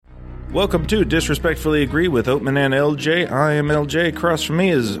Welcome to Disrespectfully Agree with Oatman and LJ. I am LJ. Across from me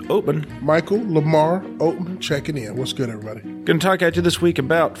is Oatman. Michael, Lamar, Oatman, checking in. What's good, everybody? Going to talk at you this week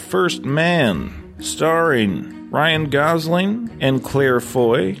about First Man, starring Ryan Gosling and Claire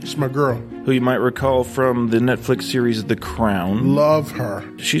Foy. It's my girl. Who you might recall from the Netflix series The Crown. Love her.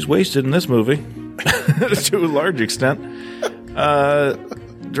 She's wasted in this movie, to a large extent.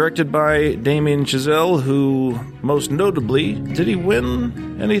 Directed by Damien Chazelle, who most notably, did he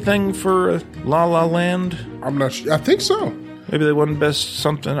win anything for La La Land? I'm not sure. I think so. Maybe they won best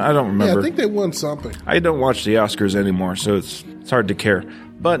something. I don't remember. Yeah, I think they won something. I don't watch the Oscars anymore, so it's hard to care.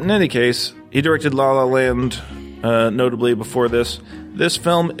 But in any case, he directed La La Land, notably before this. This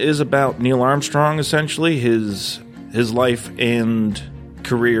film is about Neil Armstrong, essentially, his life and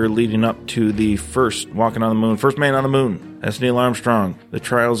career leading up to the first walking on the moon, first man on the moon. That's Neil Armstrong, the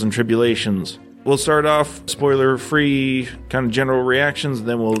trials and tribulations. We'll start off spoiler-free, kind of general reactions, and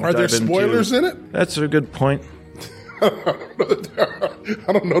then we'll dive into... Are there spoilers in it? That's a good point. I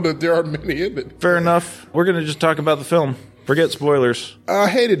don't know that there are many in it. Fair enough. We're going to just talk about the film. Forget spoilers. I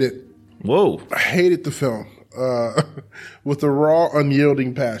hated it. Whoa. I hated the film. With a raw,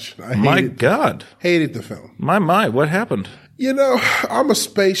 unyielding passion. God. Hated the film. My, what happened? You know, I'm a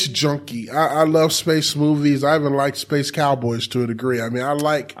space junkie. I love space movies. I even like Space Cowboys to a degree. I mean,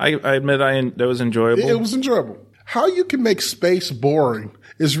 I admit that was enjoyable. It was enjoyable. How you can make space boring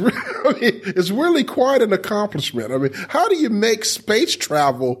is really quite an accomplishment. I mean, how do you make space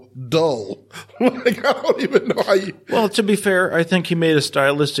travel dull? Like, I don't even know how you... Well, to be fair, I think he made a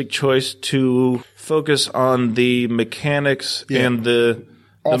stylistic choice to focus on the mechanics and the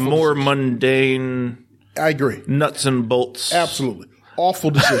more mundane... I agree. Nuts and bolts. Absolutely.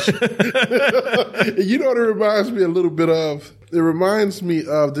 Awful decision. You know what it reminds me a little bit of? It reminds me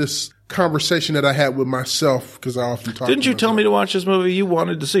of this conversation that I had with myself, because I often talk Didn't you tell me to watch this movie? You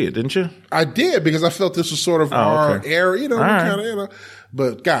wanted to see it, didn't you? I did, because I felt this was sort of our area, Right.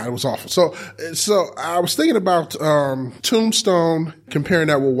 But God, it was awful. So I was thinking about Tombstone, comparing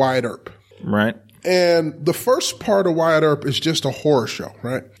that with Wyatt Earp. Right. And the first part of Wyatt Earp is just a horror show,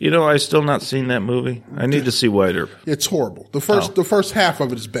 right? You know, I've still not seen that movie. I need to see Wyatt Earp. It's horrible. The first half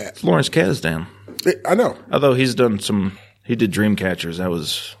of it is bad. Lawrence Kasdan. I know. Although he did Dreamcatchers. That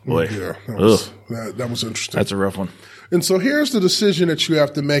was, boy. Yeah, that was interesting. That's a rough one. And so here's the decision that you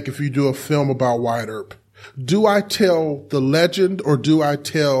have to make if you do a film about Wyatt Earp. Do I tell the legend, or do I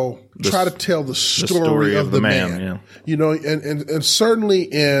try to tell the story of the man? Yeah. You know, and certainly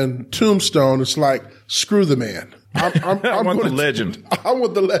in Tombstone, it's like, screw the man. I want the legend. I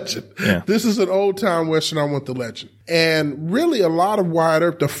want the legend. Yeah. This is an old time Western. I want the legend. And really, a lot of Wyatt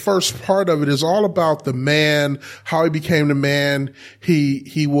Earp, the first part of it is all about the man, how he became the man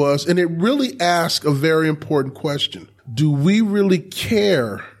he was. And it really asks a very important question. Do we really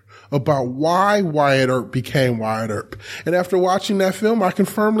care about why Wyatt Earp became Wyatt Earp? And after watching that film, I can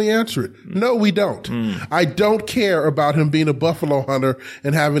firmly answer it. No, we don't. I don't care about him being a buffalo hunter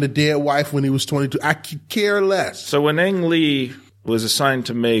and having a dead wife when he was 22. I could care less. So when Ang Lee was assigned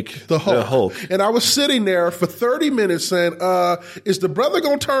to make the Hulk. And I was sitting there for 30 minutes saying, is the brother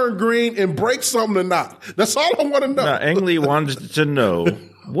going to turn green and break something or not? That's all I want to know. Now, Ang Lee wanted to know,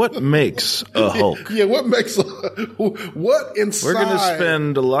 what makes a Hulk? Yeah, what makes what inside? We're going to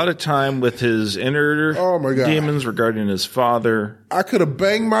spend a lot of time with his inner demons regarding his father. I could have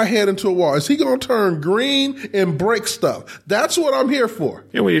banged my head into a wall. Is he going to turn green and break stuff? That's what I'm here for.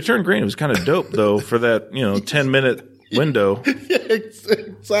 Yeah, when you turn green, it was kind of dope, though, for that 10-minute window. Yeah,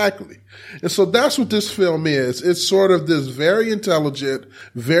 exactly. And so that's what this film is. It's sort of this very intelligent,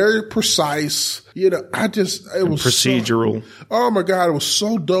 very precise, it was procedural. Oh my God, it was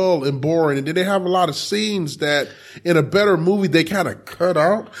so dull and boring. And then they have a lot of scenes that in a better movie, they kind of cut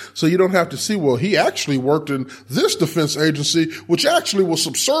out. So you don't have to see, well, he actually worked in this defense agency, which actually was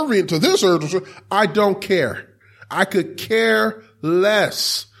subservient to this agency. I don't care. I could care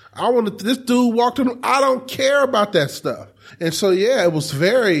less. This dude walked in. I don't care about that stuff. And so, yeah, it was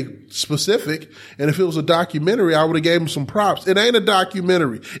very specific. And if it was a documentary, I would have gave him some props. It ain't a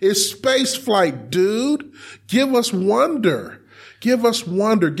documentary. It's space flight, dude. Give us wonder. Give us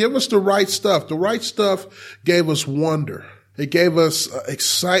wonder. Give us the right stuff. The right stuff gave us wonder. It gave us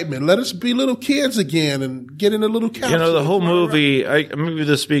excitement. Let us be little kids again and get in a little capsule. The whole movie, maybe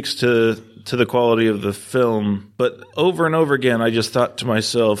this speaks to the quality of the film, but over and over again, I just thought to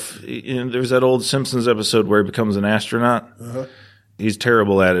myself, there's that old Simpsons episode where he becomes an astronaut. Uh-huh. He's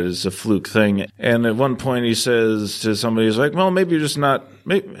terrible at it. It's a fluke thing. And at one point he says to somebody, he's like, well, maybe you're just not,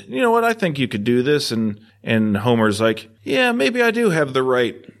 you know what? I think you could do this. And Homer's like, yeah, maybe I do have the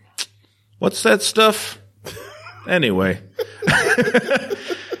right. What's that stuff? Anyway.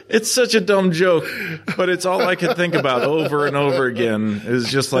 It's such a dumb joke, but it's all I can think about over and over again. Is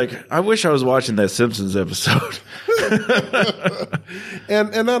just like, I wish I was watching that Simpsons episode.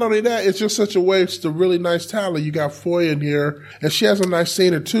 And not only that, it's just such a waste of really nice talent. You got Foy in here, and she has a nice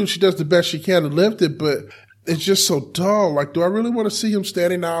scene or two. She does the best she can to lift it, but it's just so dull. Like, do I really want to see him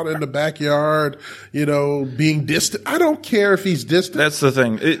standing out in the backyard, being distant? I don't care if he's distant. That's the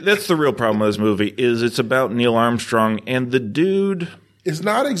thing. That's the real problem with this movie, is it's about Neil Armstrong, and the dude... It's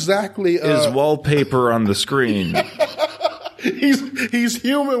not exactly is wallpaper on the screen. He's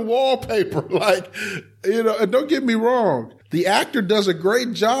human wallpaper. Like, and don't get me wrong. The actor does a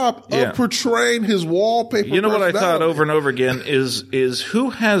great job of portraying his wallpaper. You know what I thought over and over again is who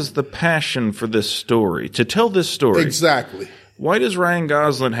has the passion for this story, to tell this story? Exactly. Why does Ryan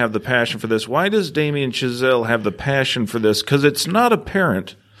Gosling have the passion for this? Why does Damien Chazelle have the passion for this? Because it's not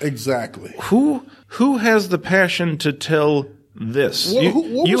apparent. Exactly. Who has the passion to tell this?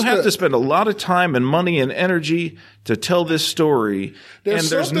 What you have to spend a lot of time and money and energy to tell this story, and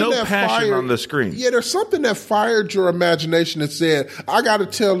there's no passion on the screen. Yeah, there's something that fired your imagination that said, I got to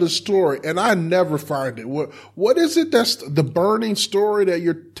tell this story, and I never find it. What is it that's the burning story that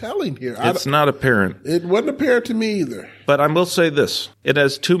you're telling here? It's not apparent. It wasn't apparent to me either. But I will say this. It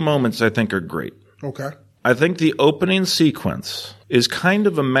has two moments I think are great. Okay. I think the opening sequence is kind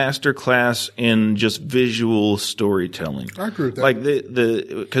of a masterclass in just visual storytelling. I agree with that. Like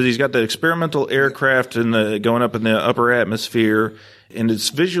because he's got the experimental aircraft and going up in the upper atmosphere, and it's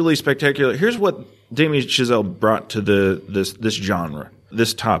visually spectacular. Here's what Damien Chazelle brought to this genre,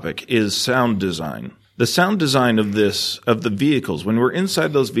 this topic, is sound design. The sound design of the vehicles, when we're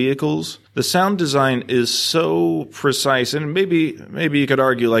inside those vehicles, the sound design is so precise, and maybe you could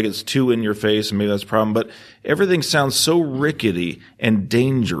argue like it's too in your face, and maybe that's a problem, but everything sounds so rickety and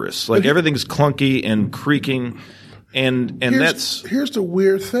dangerous. Like everything's clunky and creaking, and here's the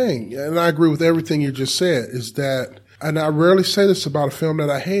weird thing, and I agree with everything you just said, is that, and I rarely say this about a film that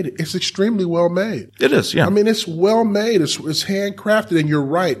I hated, it's extremely well made. It is, yeah. I mean, it's well made. It's handcrafted, and you're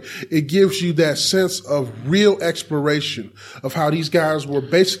right. It gives you that sense of real exploration of how these guys were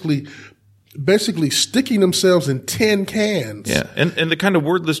basically sticking themselves in tin cans. Yeah, and the kind of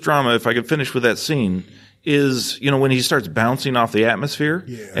wordless drama, if I could finish with that scene, is, when he starts bouncing off the atmosphere,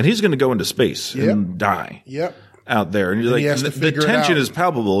 and he's going to go into space and die out there. And you're like, the tension is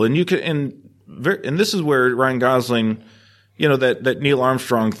palpable, and you can, and this is where Ryan Gosling, that Neil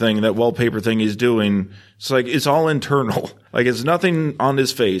Armstrong thing, that wallpaper thing he's doing, it's like, it's all internal. Like, it's nothing on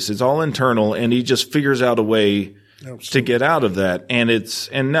his face. It's all internal, and he just figures out a way to get out of that.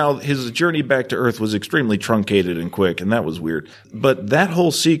 And now his journey back to Earth was extremely truncated and quick, and that was weird. But that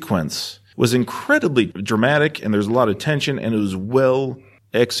whole sequence was incredibly dramatic, and there's a lot of tension, and it was well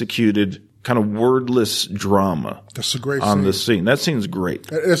executed, kind of wordless drama. That's a great on scene. the scene. That scene's great.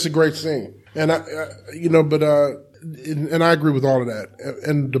 It's a great scene. And and I agree with all of that.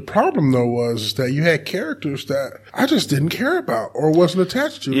 And the problem though was that you had characters that I just didn't care about or wasn't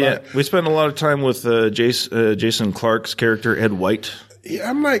attached to. Yeah, we spent a lot of time with Jason Clarke's character, Ed White. Yeah,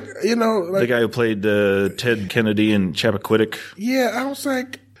 I'm like, the guy who played Ted Kennedy in Chappaquiddick. Yeah, I was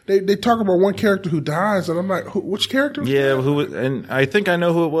like, they talk about one character who dies, and I'm like, which character? Yeah, and I think I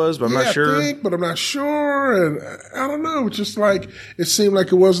know who it was, but I'm not sure. But I'm not sure, and I don't know. It's just like, it seemed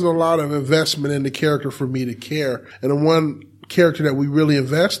like it wasn't a lot of investment in the character for me to care. And the one character that we really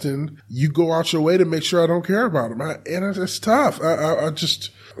invest in, you go out your way to make sure I don't care about him. And it's tough. I just,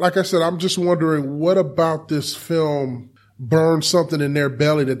 like I said, I'm just wondering what about this film burned something in their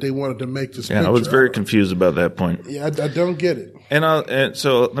belly that they wanted to make this picture. I was very confused about that point. Yeah, I don't get it. And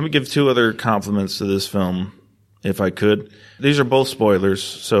so let me give two other compliments to this film, if I could. These are both spoilers,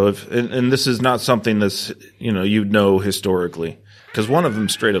 so and this is not something that's, historically, because one of them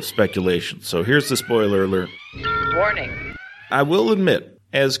straight up speculation. So here's the spoiler alert. Warning. I will admit,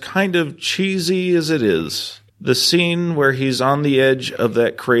 as kind of cheesy as it is, the scene where he's on the edge of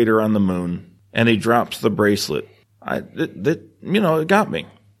that crater on the moon and he drops the bracelet, it got me.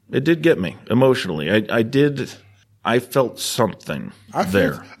 It did get me emotionally. I felt something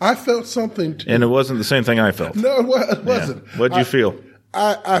there. I felt something too. And it wasn't the same thing I felt. No, it wasn't. Yeah. What'd you feel?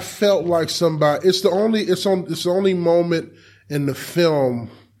 I felt like somebody. It's the only moment in the film.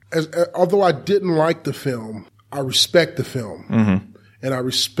 Although I didn't like the film, I respect the film. Mm-hmm. And I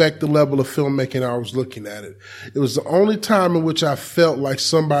respect the level of filmmaking I was looking at it. It was the only time in which I felt like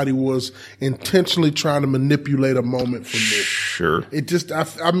somebody was intentionally trying to manipulate a moment for me. Sure. It just, I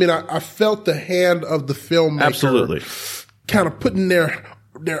felt the hand of the filmmaker. Absolutely. Kind of putting their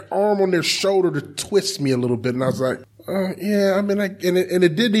arm on their shoulder to twist me a little bit. And I was like, Yeah, I mean, and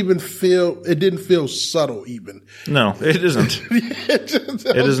it didn't feel subtle even. No, it isn't.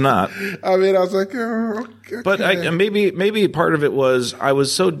 It is not. I mean, I was like, oh, okay. But maybe part of it was I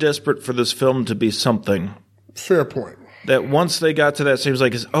was so desperate for this film to be something. Fair point. That once they got to that, it was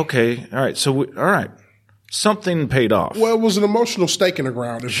like, okay, all right, all right. Something paid off. Well, it was an emotional stake in the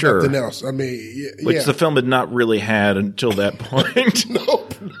ground, if nothing else. I mean, which the film had not really had until that point.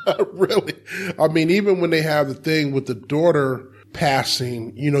 Nope, not really. I mean, even when they have the thing with the daughter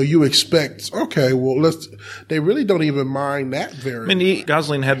passing, you expect, okay, well, they really don't even mind that very much. I mean,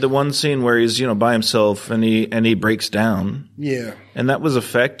 Gosling had the one scene where he's, by himself and he breaks down. Yeah. And that was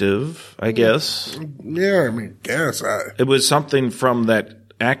effective, I guess. Yeah, I mean, it was something from that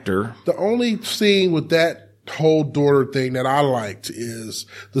actor. The only scene with that whole daughter thing that I liked is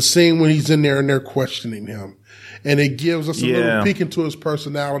the scene when he's in there and they're questioning him. And it gives us a little peek into his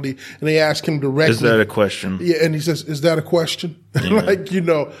personality. And they ask him directly. Is that a question? Yeah, and he says, is that a question? Yeah.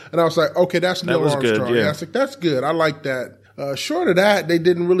 And I was like, okay, that's Neil Armstrong. Good, yeah. I was like, that's good. I like that. Short of that, it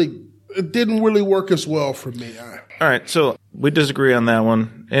didn't really work as well for me. All right, so we disagree on that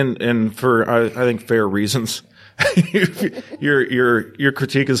one. And for, I think, fair reasons. Your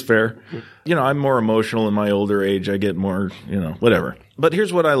critique is fair. I'm more emotional in my older age. I get more, whatever. But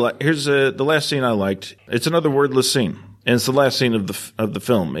here's what I like. Here's the last scene I liked. It's another wordless scene, and it's the last scene of the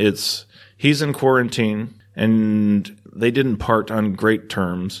film. He's in quarantine, and they didn't part on great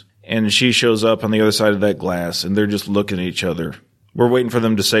terms. And she shows up on the other side of that glass, and they're just looking at each other. We're waiting for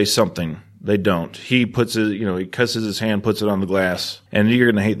them to say something. They don't. He puts it, he cusses his hand, puts it on the glass, and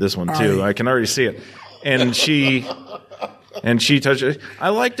you're going to hate this one too. I can already see it. And she touched it. I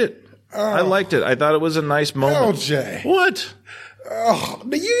liked it. I liked it. I thought it was a nice moment. LJ. What? Oh,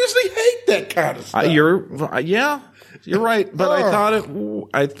 you usually hate that kind of stuff. You're right. But I thought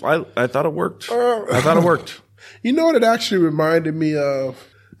I thought it worked. I thought it worked. You know what it actually reminded me of?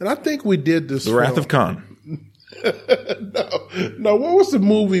 And I think we did this. The Wrath of Khan. No. What was the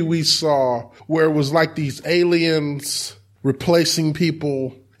movie we saw where it was like these aliens replacing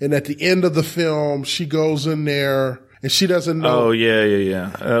people? And at the end of the film, she goes in there and she doesn't know. Oh,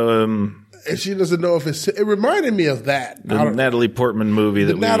 yeah. And she doesn't know if it reminded me of that. The Natalie Portman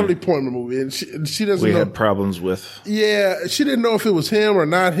movie. Natalie Portman movie. And she doesn't know. We had problems with. Yeah. She didn't know if it was him or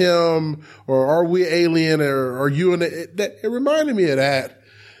not him, or are we alien, or are you in it? It reminded me of that.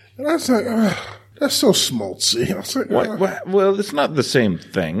 And I was like, that's so schmaltzy. I was like, well, it's not the same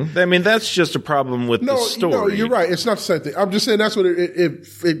thing. I mean, that's just a problem with the story. No, you're right. It's not the same thing. I'm just saying that's what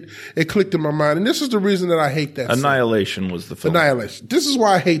it clicked in my mind. And this is the reason that I hate that Annihilation was the film. Annihilation. This is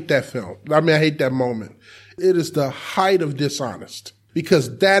why I hate that film. I mean, I hate that moment. It is the height of dishonest.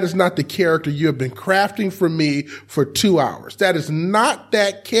 Because that is not the character you have been crafting for me for 2 hours. That is not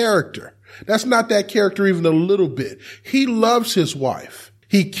that character. That's not that character even a little bit. He loves his wife.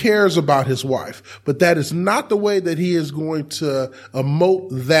 He cares about his wife, but that is not the way that he is going to emote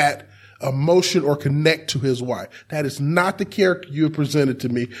that emotion or connect to his wife. That is not the character you have presented to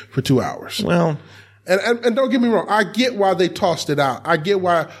me for 2 hours. Well, and don't get me wrong. I get why they tossed it out. I get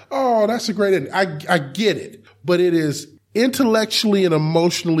why, that's a great ending. I get it, but it is intellectually and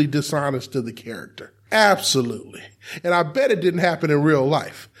emotionally dishonest to the character. Absolutely. And I bet it didn't happen in real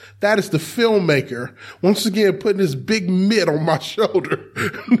life. That is the filmmaker, once again, putting his big mitt on my shoulder,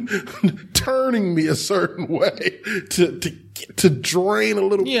 turning me a certain way to drain a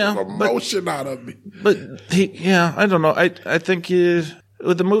little bit of emotion out of me. But I don't know. I think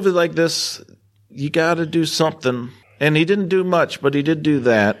with a movie like this, you got to do something. And he didn't do much, but he did do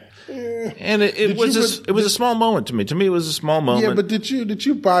that. And it was a small moment to me. To me, it was a small moment. Yeah, but did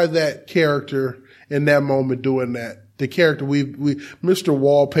you buy that character in that moment doing that? The character we Mr.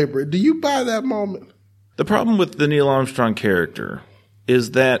 Wallpaper. Do you buy that moment? The problem with the Neil Armstrong character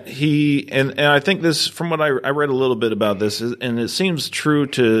is that he and I think this, from what I read a little bit about this, and it seems true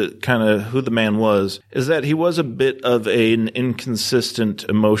to kind of who the man was, is that he was a bit of an inconsistent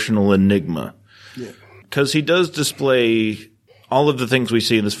emotional enigma. Yeah, because he does display all of the things we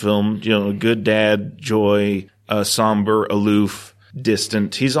see in this film. Good dad, joy, somber, aloof,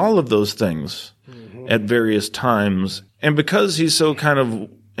 distant. He's all of those things at various times. And because he's so kind of,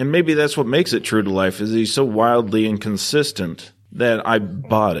 and maybe that's what makes it true to life, is he's so wildly inconsistent that I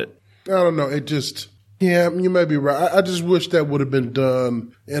bought it. I don't know. It just, you may be right. I just wish that would have been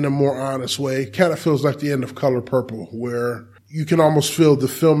done in a more honest way. It kind of feels like the end of Color Purple, where you can almost feel the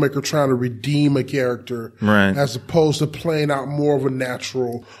filmmaker trying to redeem a character, right, as opposed to playing out more of a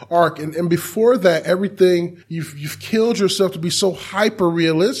natural arc. And before that, everything, you've killed yourself to be so hyper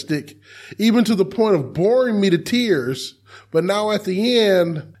realistic, even to the point of boring me to tears But now at the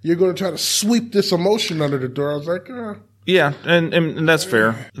end, you're going to try to sweep this emotion under the door. I was like, Yeah, and that's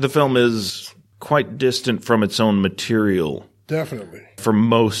fair. The film is quite distant from its own material. Definitely. For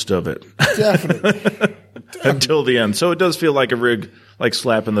most of it. Definitely. Until the end. So it does feel like a rig, like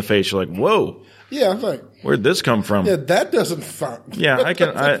slap in the face. You're like, whoa. Yeah, I was like, where'd this come from? Yeah, that doesn't fun. Yeah,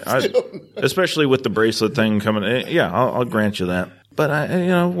 I especially with the bracelet thing coming in. Yeah, I'll grant you that.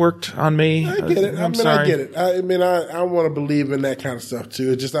 But worked on me. I get it. Sorry. I get it. I want to believe in that kind of stuff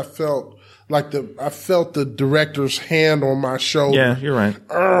too. It just, I felt the director's hand on my shoulder. Yeah, you're right.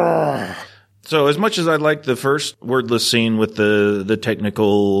 Urgh. So as much as I liked the first wordless scene with the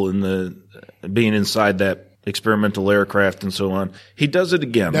technical and the being inside that experimental aircraft and so on, he does it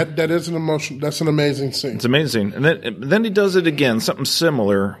again. That is an emotion. That's an amazing scene. It's amazing. And then he does it again, something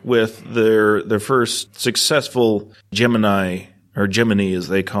similar with their first successful Gemini as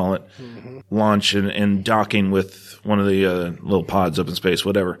they call it, launch and docking with one of the little pods up in space,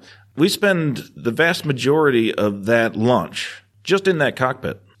 whatever. We spend the vast majority of that launch just in that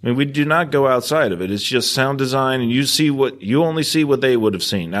cockpit. I mean, we do not go outside of it. It's just sound design, and you only see what they would have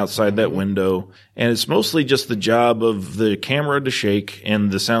seen outside that window. And it's mostly just the job of the camera to shake and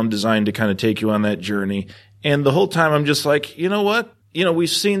the sound design to kind of take you on that journey. And the whole time I'm just like, you know what? We've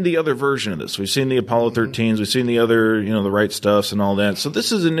seen the other version of this. We've seen the Apollo 13s. We've seen the other, the right stuffs and all that. So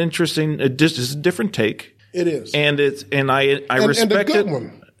this is an interesting, this is a different take. It is. And I respect it.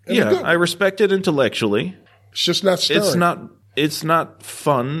 One. I respect it intellectually. It's just not stirring. It's not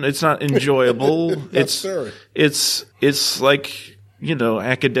fun. It's not enjoyable. It's like,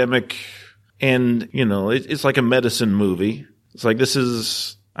 academic and, it's like a medicine movie. It's like, this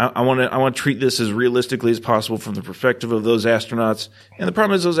is, I want to treat this as realistically as possible from the perspective of those astronauts. And the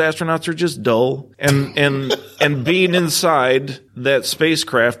problem is those astronauts are just dull and being inside that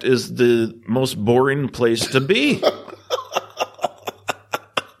spacecraft is the most boring place to be.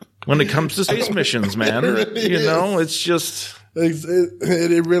 When it comes to space missions, man, it's just...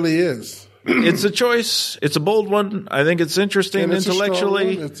 It really is. It's a choice. It's a bold one. I think it's interesting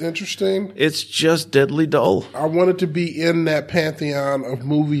intellectually. It's interesting. It's just deadly dull. I wanted to be in that pantheon of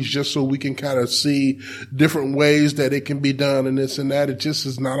movies just so we can kind of see different ways that it can be done and this and that. It just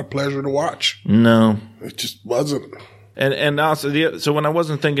is not a pleasure to watch. No. It just wasn't. And also, so when I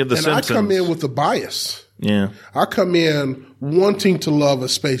wasn't thinking of The Simpsons. I come in with a bias. Yeah. I come in wanting to love a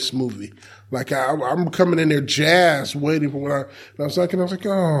space movie. Like I'm coming in there jazzed, waiting for what I was like,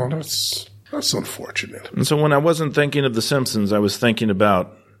 oh, that's unfortunate. And so when I wasn't thinking of The Simpsons, I was thinking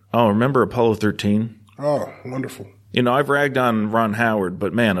about, remember Apollo 13? Oh, wonderful. I've ragged on Ron Howard,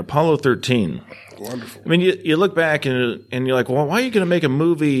 but man, Apollo 13. Wonderful. I mean, you look back and you're like, well, why are you going to make a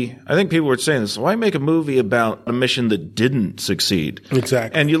movie? I think people were saying this. Why make a movie about a mission that didn't succeed?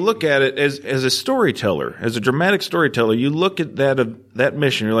 Exactly. And you look at it as a storyteller, as a dramatic storyteller. You look at that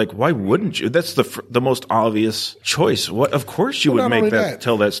mission. You're like, why wouldn't you? That's the most obvious choice. Of course you would make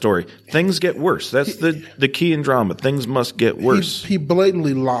tell that story. Things get worse. That's the key in drama. Things must get worse. He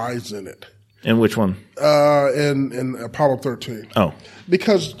blatantly lies in it. In which one? In Apollo 13. Oh.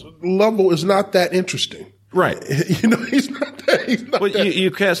 Because Lovell is not that interesting. Right. He's not that.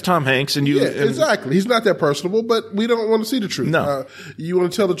 You cast Tom Hanks and you. Yeah, exactly. He's not that personable, but we don't want to see the truth. No. You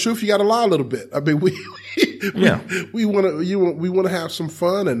want to tell the truth, you got to lie a little bit. I mean, we want to have some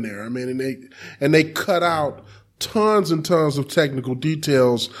fun in there. I mean, and they cut out tons and tons of technical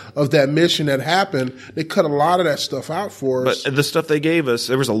details of that mission that happened. They cut a lot of that stuff out for us. But the stuff they gave us,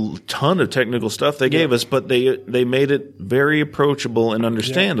 there was a ton of technical stuff they gave us, but they made it very approachable and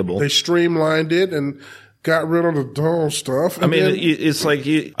understandable. They streamlined it and got rid of the dull stuff. I mean, it's like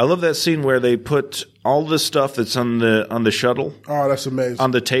I love that scene where they put all the stuff that's on the shuttle. Oh, that's amazing. On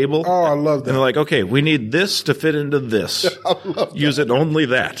the table. Oh, I love that. And they're like, okay, we need this to fit into this. I love that. Use it only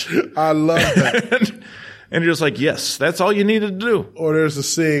that. I love that. And you're just like, yes, that's all you needed to do. Or there's a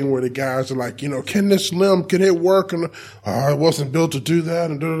scene where the guys are like, can this limb, can it work? And it wasn't built to do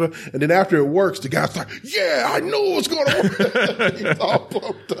that. And and then after it works, the guy's like, yeah, I knew it was going to work. He's all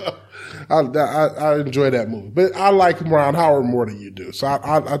pumped up. I enjoy that movie, but I like Ron Howard more than you do. So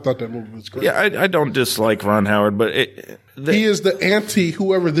I thought that movie was great. Yeah, I don't dislike Ron Howard, but he is the anti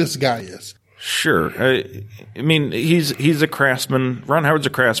whoever this guy is. Sure. I mean, he's a craftsman. Ron Howard's a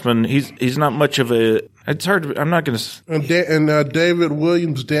craftsman. He's not much of a. It's hard. I'm not going to. And David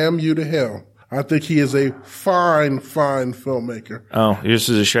Williams, damn you to hell. I think he is a fine filmmaker. Oh, this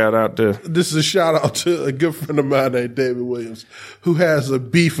is a shout out to a good friend of mine named David Williams, who has a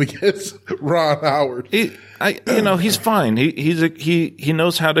beef against Ron Howard. He's fine. He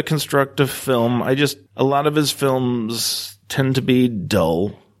knows how to construct a film. A lot of his films tend to be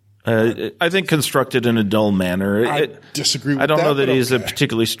dull. I think constructed in a dull manner. I disagree with that. I don't know that but he has a okay.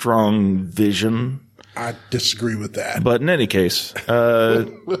 particularly strong vision. I disagree with that. But in any case,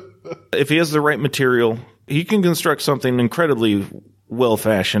 if he has the right material, he can construct something incredibly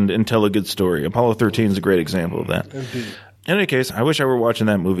well-fashioned and tell a good story. Apollo 13 is a great example of that. Indeed. In any case, I wish I were watching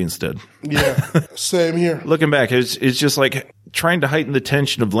that movie instead. Yeah, same here. Looking back, it's just like trying to heighten the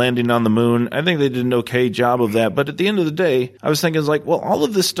tension of landing on the moon. I think they did an okay job of that. But at the end of the day, I was thinking, it's like, well, all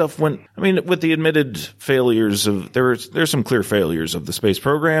of this stuff went, I mean, with the admitted failures of, there's some clear failures of the space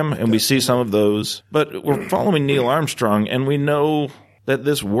program, and we see some of those. But we're following Neil Armstrong, and we know that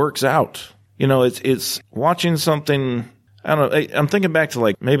this works out. You know, it's watching something, I don't know, I'm thinking back to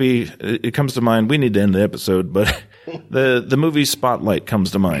like, maybe it comes to mind, we need to end the episode, but the movie Spotlight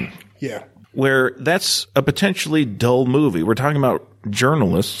comes to mind. Yeah. Where that's a potentially dull movie. We're talking about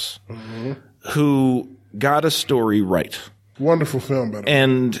journalists who got a story right. Wonderful film, by the way.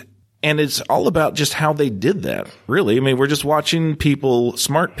 And it's all about just how they did that, really. I mean, we're just watching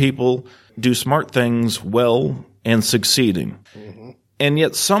smart people, do smart things well and succeeding. And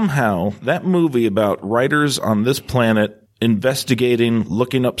yet somehow that movie about writers on this planet investigating,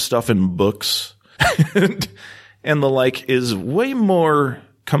 looking up stuff in books and the like is way more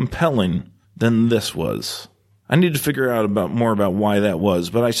compelling than this was. I need to figure out more about why that was,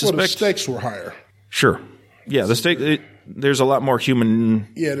 but I suspect the stakes were higher. Sure. Yeah, there's a lot more human.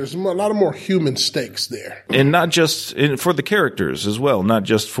 Yeah, there's a lot of more human stakes there. And not just for the characters as well, not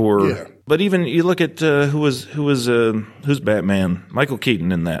just for. Yeah. But even you look at who's Batman, Michael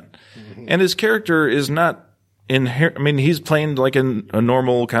Keaton in that, and his character is not I mean, he's playing like a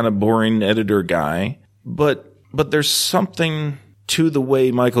normal kind of boring editor guy, but there's something to the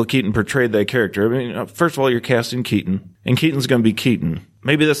way Michael Keaton portrayed that character. I mean, first of all, you're casting Keaton, and Keaton's going to be Keaton.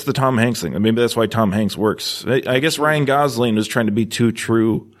 Maybe that's the Tom Hanks thing. Maybe that's why Tom Hanks works. I guess Ryan Gosling was trying to be too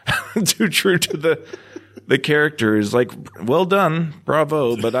true to the character. Is like, well done,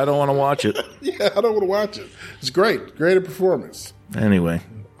 bravo, but I don't want to watch it. Yeah, I don't want to watch it. It's great. Great performance. Anyway.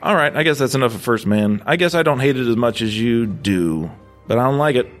 All right, I guess that's enough of First Man. I guess I don't hate it as much as you do, but I don't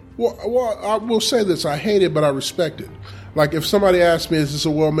like it. Well, I will say this. I hate it, but I respect it. Like, if somebody asks me, is this a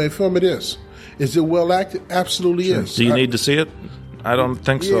well-made film? It is. Is it well-acted? Absolutely is. Do you need to see it? I don't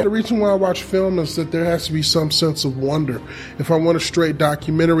think so. Yeah, the reason why I watch film is that there has to be some sense of wonder. If I want a straight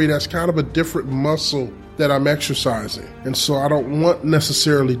documentary, that's kind of a different muscle that I'm exercising. And so I don't want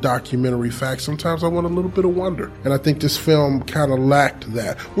necessarily documentary facts. Sometimes I want a little bit of wonder. And I think this film kind of lacked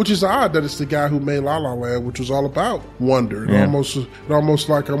that, which is odd that it's the guy who made La La Land, which was all about wonder. Yeah. Almost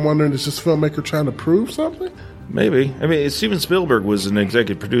like I'm wondering, is this filmmaker trying to prove something? Maybe. I mean, Steven Spielberg was an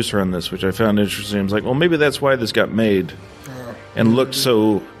executive producer on this, which I found interesting. I was like, well, maybe that's why this got made and looked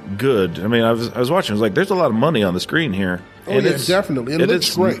so good. I mean, I was watching. I was like, there's a lot of money on the screen here. Oh, and yeah, definitely. It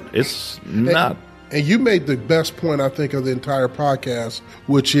looks great. It's not. And you made the best point, I think, of the entire podcast,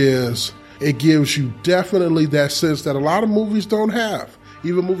 which is it gives you definitely that sense that a lot of movies don't have,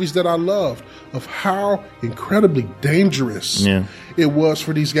 even movies that I love, of how incredibly dangerous it was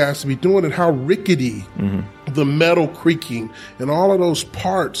for these guys to be doing it, how rickety the metal creaking and all of those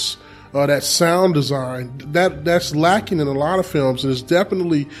parts, that sound design, that's lacking in a lot of films, and it's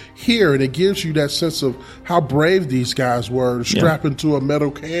definitely here, and it gives you that sense of how brave these guys were to strap into a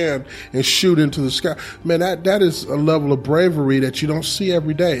metal can and shoot into the sky. Man, that is a level of bravery that you don't see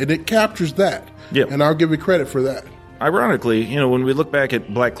every day, and it captures that. Yep. And I'll give it credit for that. Ironically, when we look back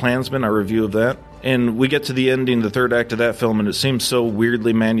at Black Klansman, our review of that, and we get to the ending, the third act of that film, and it seems so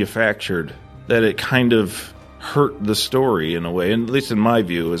weirdly manufactured that it kind of hurt the story in a way, and at least in my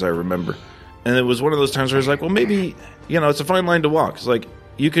view, as I remember. And it was one of those times where I was like, well, maybe, it's a fine line to walk. It's like,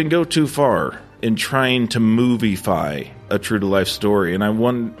 you can go too far in trying to movify a true-to-life story.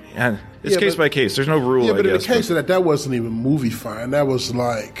 And it's case by case. There's no rule, Yeah, but I in guess. the case of that wasn't even movifying. That was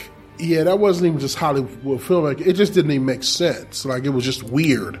like... Yeah, that wasn't even just Hollywood filmmaking. It just didn't even make sense. Like, it was just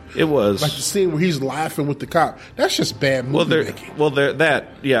weird. It was. Like the scene where he's laughing with the cop. That's just bad movie making.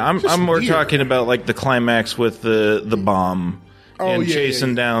 I'm more weird. talking about like the climax with the bomb and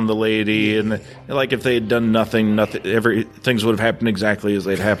chasing down the lady, and like if they had done nothing, things would have happened exactly as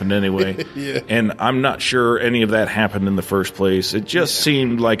they'd happened anyway. Yeah. And I'm not sure any of that happened in the first place. It just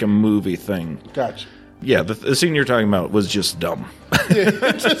seemed like a movie thing. Gotcha. Yeah, the scene you're talking about was just dumb.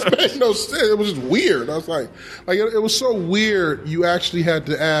 It just made no sense. It was just weird. I was like it was so weird. You actually had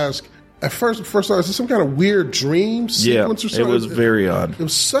to ask. At first, is this some kind of weird dream sequence or something? It was very odd. It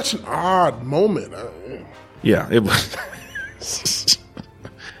was such an odd moment. Yeah, it was.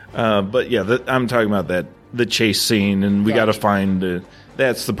 But yeah, I'm talking about the chase scene, and we got to find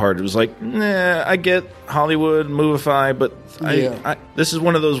That's the part. It was like, nah, I get Hollywood, Movify, but this is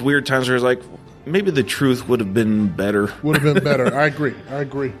one of those weird times where it's like, maybe the truth would have been better. Would have been better. I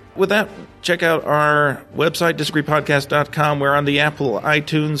agree. With that, check out our website, disagreepodcast.com. We're on the Apple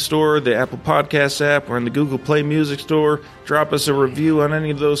iTunes Store, the Apple Podcasts app. We're on the Google Play Music Store. Drop us a review on any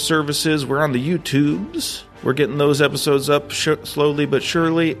of those services. We're on the YouTubes. We're getting those episodes up slowly but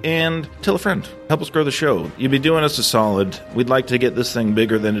surely. And tell a friend. Help us grow the show. You'd be doing us a solid. We'd like to get this thing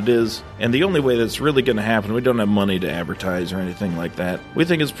bigger than it is. And the only way that's really going to happen, we don't have money to advertise or anything like that. We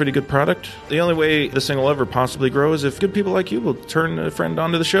think it's a pretty good product. The only way this thing will ever possibly grow is if good people like you will turn a friend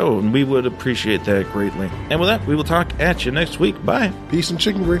onto the show. And we would appreciate that greatly. And with that, we will talk at you next week. Bye. Peace and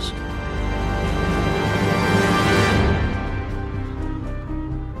chicken grease.